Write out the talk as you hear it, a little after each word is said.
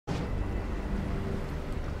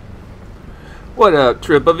What up,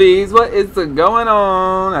 Triple V's? What is going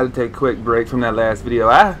on? I had to take a quick break from that last video.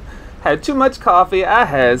 I had too much coffee. I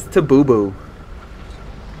has to boo-boo.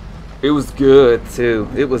 It was good, too.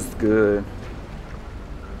 It was good.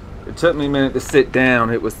 It took me a minute to sit down.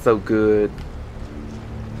 It was so good.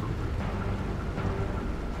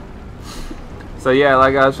 So, yeah,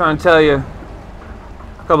 like I was trying to tell you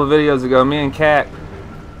a couple videos ago, me and Kat,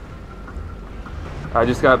 I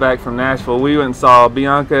just got back from Nashville. We went and saw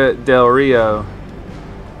Bianca Del Rio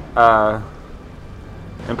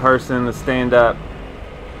in person, the stand-up.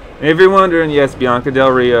 And if you're wondering, yes, Bianca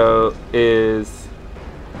Del Rio is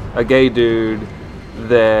a gay dude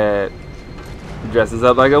that dresses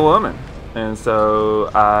up like a woman. And so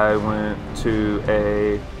I went to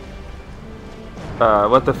a,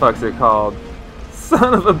 what the fuck's it called?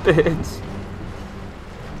 Son of a bitch.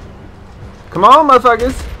 Come on,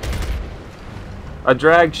 motherfuckers. A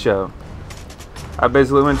drag show. I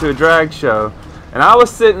basically went to a drag show, and I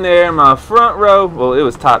was sitting there in my front row. Well, it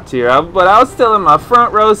was top tier, but I was still in my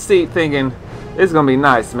front row seat thinking, this is gonna be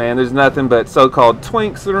nice, man. There's nothing but so-called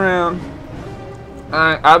twinks around.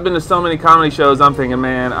 I've been to so many comedy shows, I'm thinking,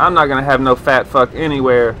 man, I'm not gonna have no fat fuck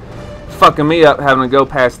anywhere fucking me up, having to go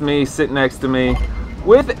past me, sit next to me.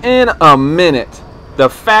 Within a minute,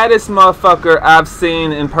 the fattest motherfucker I've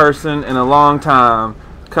seen in person in a long time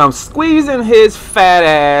comes squeezing his fat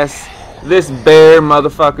ass, this bear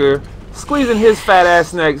motherfucker, squeezing his fat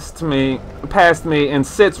ass next to me, past me, and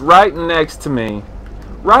sits right next to me.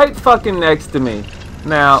 Right fucking next to me.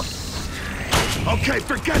 Now, okay,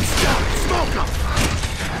 forget stuff. Smoke 'em.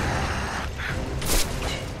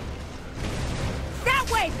 That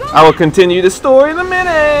way, go. I will continue the story in a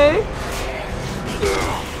minute.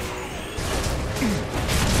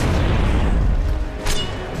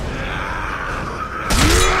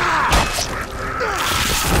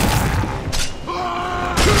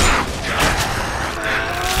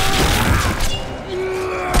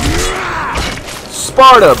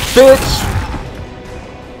 Sparta, bitch!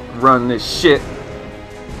 Run this shit.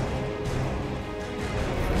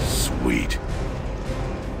 Sweet.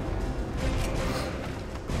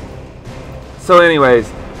 So anyways,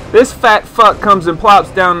 this fat fuck comes and plops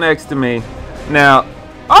down next to me. Now,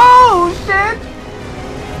 oh shit!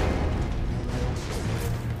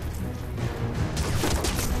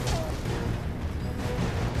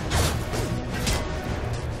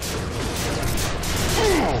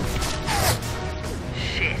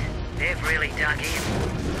 They've really dug in.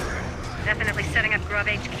 Definitely setting up Grub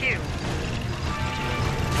HQ.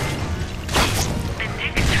 The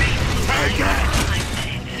next train will be in 5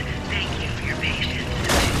 minutes. Thank you for your patience.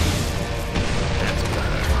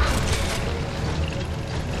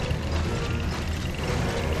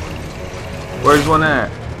 Where's one at?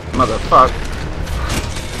 Motherfucker.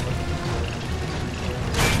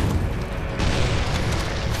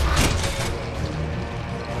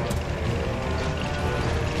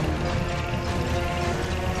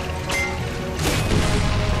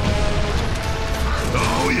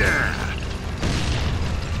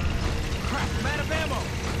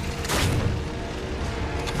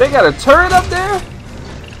 They got a turret up there?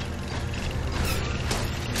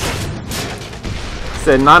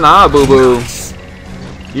 Said, nah, boo-boo.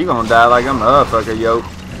 You gonna die like a motherfucker, yo.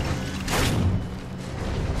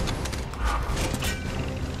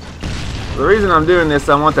 The reason I'm doing this,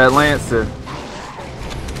 I want that lance to...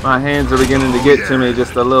 My hands are beginning to get to me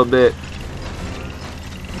just a little bit.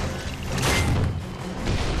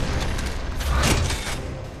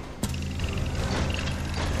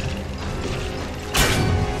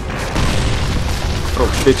 Oh,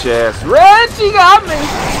 bitch ass. Reggie got me!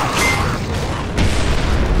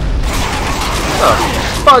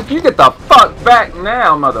 Oh, fuck, you get the fuck back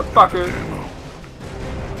now, motherfucker.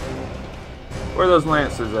 Where are those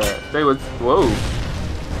lancers at? They was... Whoa.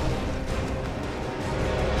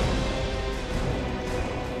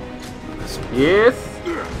 Yes?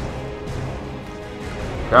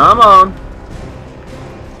 Come on.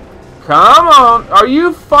 Come on. Are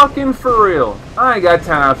you fucking for real? I ain't got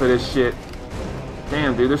time for this shit.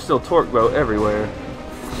 Damn, dude, there's still torque boat everywhere.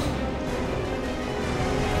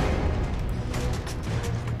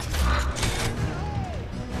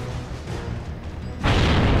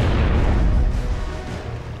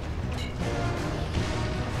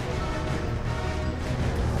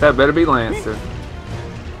 That better be Lancer.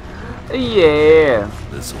 Yeah.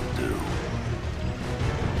 This'll do.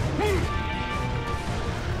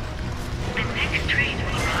 The next train will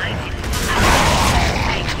arrive in 5 minutes.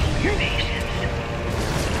 Thank you for your patience.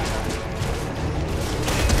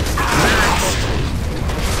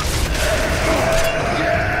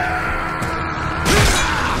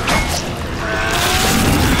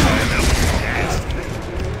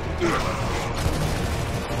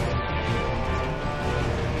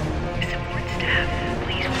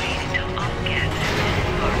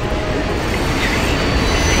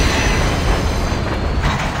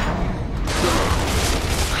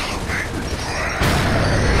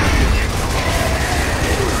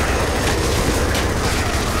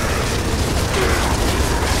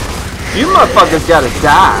 Motherfuckers gotta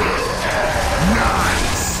die.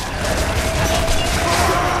 Nice.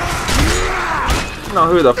 I don't know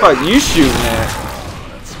who the fuck you shooting at.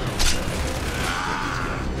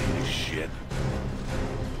 Shit.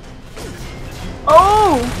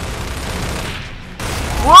 Oh!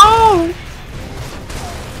 Whoa!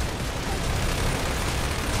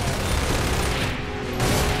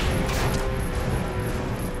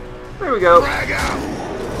 There we go. Frag out.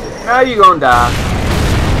 Now you gonna die.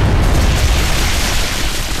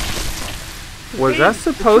 Was I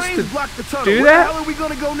supposed to do Where the hell that? are we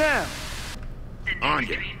gonna go now? The next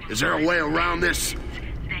Anya, train will is there a way around this?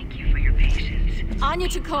 Thank you for your patience. Anya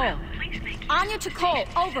to Cole. Please make Anya to Cole,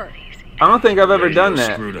 over. I don't think I've ever done Radio's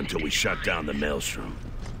that. Screwed until we shut down the maelstrom.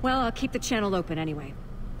 Well, I'll keep the channel open anyway.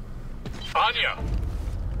 Anya!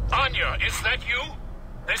 Anya, is that you?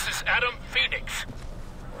 This is Adam Phoenix.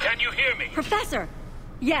 Can you hear me? Professor!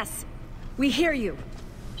 Yes, we hear you.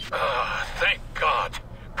 Thank God.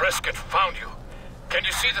 Prescott found you. Can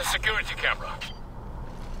you see the security camera?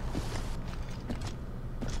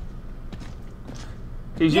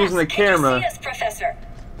 He's using the camera. Professor?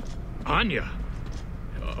 Anya?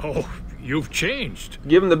 Oh, you've changed.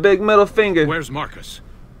 Give him the big middle finger. Where's Marcus?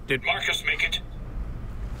 Did Marcus make it?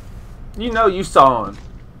 You know you saw him.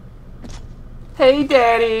 Hey,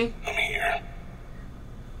 Daddy. I'm here.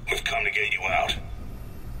 We've come to get you out.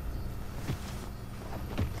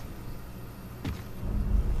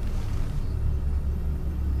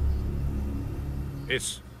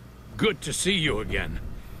 It's good to see you again.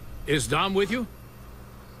 Is Dom with you?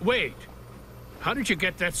 Wait. How did you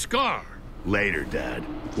get that scar? Later, Dad.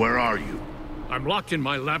 Where are you? I'm locked in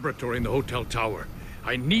my laboratory in the hotel tower.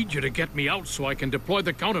 I need you to get me out so I can deploy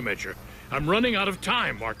the countermeasure. I'm running out of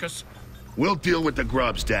time, Marcus. We'll deal with the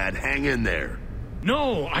grubs, Dad. Hang in there.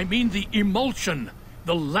 No, I mean the emulsion,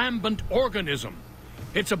 the lambent organism.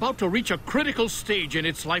 It's about to reach a critical stage in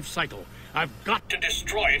its life cycle. I've got to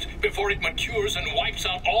destroy it before it matures and wipes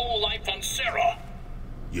out all life on Serra.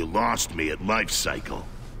 You lost me at life cycle.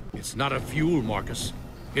 It's not a fuel, Marcus.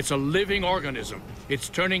 It's a living organism. It's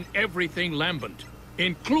turning everything lambent,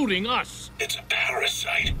 including us. It's a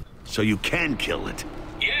parasite. So you can kill it.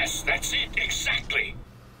 Yes, that's it, exactly.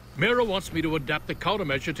 Mira wants me to adapt the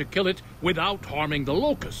countermeasure to kill it without harming the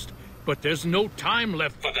locust. But there's no time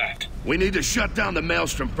left for that. We need to shut down the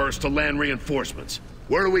maelstrom first to land reinforcements.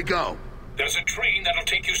 Where do we go? There's a train that'll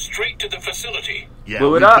take you straight to the facility. Yeah,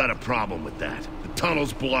 Blew it we've up. got a problem with that. The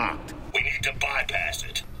tunnel's blocked. We need to bypass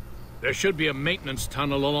it. There should be a maintenance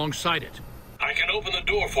tunnel alongside it. I can open the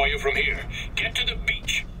door for you from here. Get to the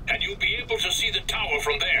beach, and you'll be able to see the tower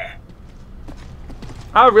from there.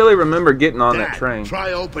 I really remember getting on that Dad, train.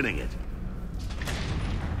 try opening it.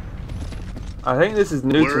 I think this is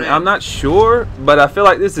new to We're me. in. I'm not sure, but I feel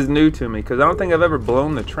like this is new to me because I don't think I've ever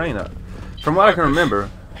blown the train up. From what I can remember.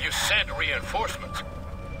 You said reinforcements.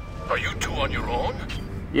 Are you two on your own?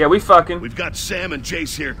 Yeah, we fucking. We've got Sam and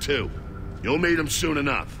Jace here too. You'll meet them soon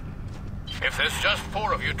enough. If there's just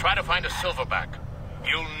 4 of you, try to find a silverback.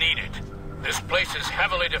 You'll need it. This place is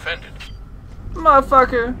heavily defended.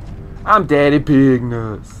 Motherfucker. I'm Daddy Pig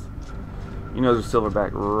Nuts. You know there's a silverback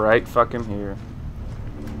right fucking here.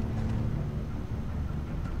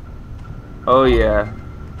 Oh yeah.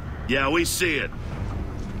 Yeah, we see it.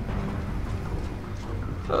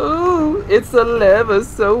 Ooh, it's a lever,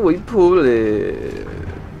 so we pull it.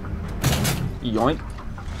 Yoink.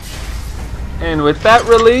 And with that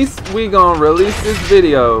release, we gonna release this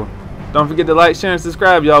video. Don't forget to like, share, and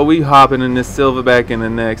subscribe, y'all. We hopping in this silverback in the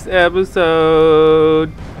next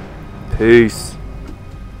episode. Peace.